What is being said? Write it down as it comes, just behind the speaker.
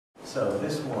So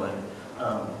this one,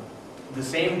 the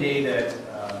same day that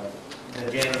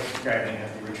Janet was describing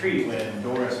at the retreat, when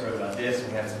Doris wrote about this and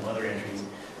we had some other entries,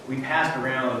 we passed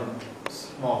around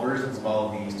small versions of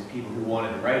all of these to people who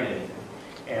wanted to write anything.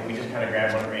 And we just kind of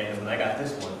grabbed one at random, and I got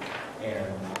this one. And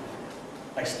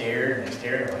I stared and I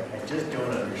stared, and I'm like, I just don't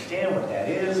understand what that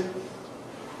is.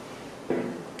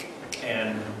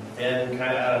 And then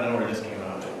kind of out of nowhere, this came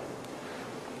out.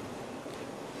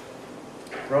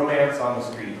 Romance on the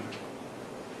street.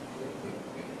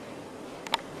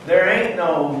 There ain't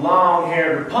no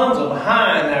long-haired Rapunzel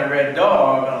behind that red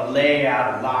dog gonna lay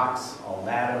out her locks all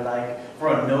ladder-like for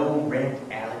a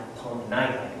no-rent alley punk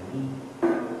night like me.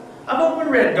 I've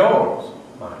opened red doors,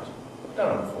 mind you,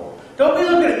 done them before. Don't be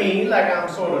looking at me like I'm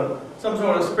some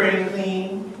sort of spring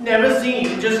clean, never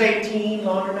seen, just 18,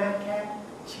 laundromat cat.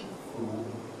 Cheap fool.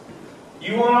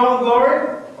 You want all the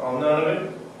glory? Well, none of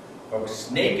it. Folks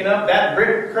snaking up that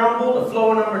brick crumble to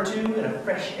floor number 2 in a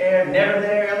fresh air, never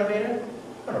there elevator.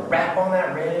 Gonna rap on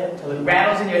that red till it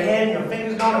rattles in your head and your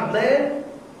fingers gonna bled.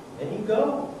 Then you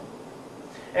go.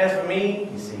 As for me,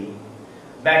 you see,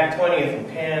 back at 20th and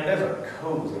Penn, there's a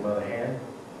cozy mother hen.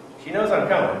 She knows I'm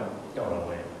coming, don't know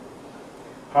when.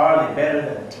 Hardly better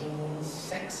than a teen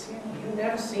sexier you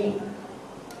never seen.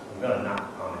 I'm gonna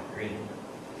knock on that green.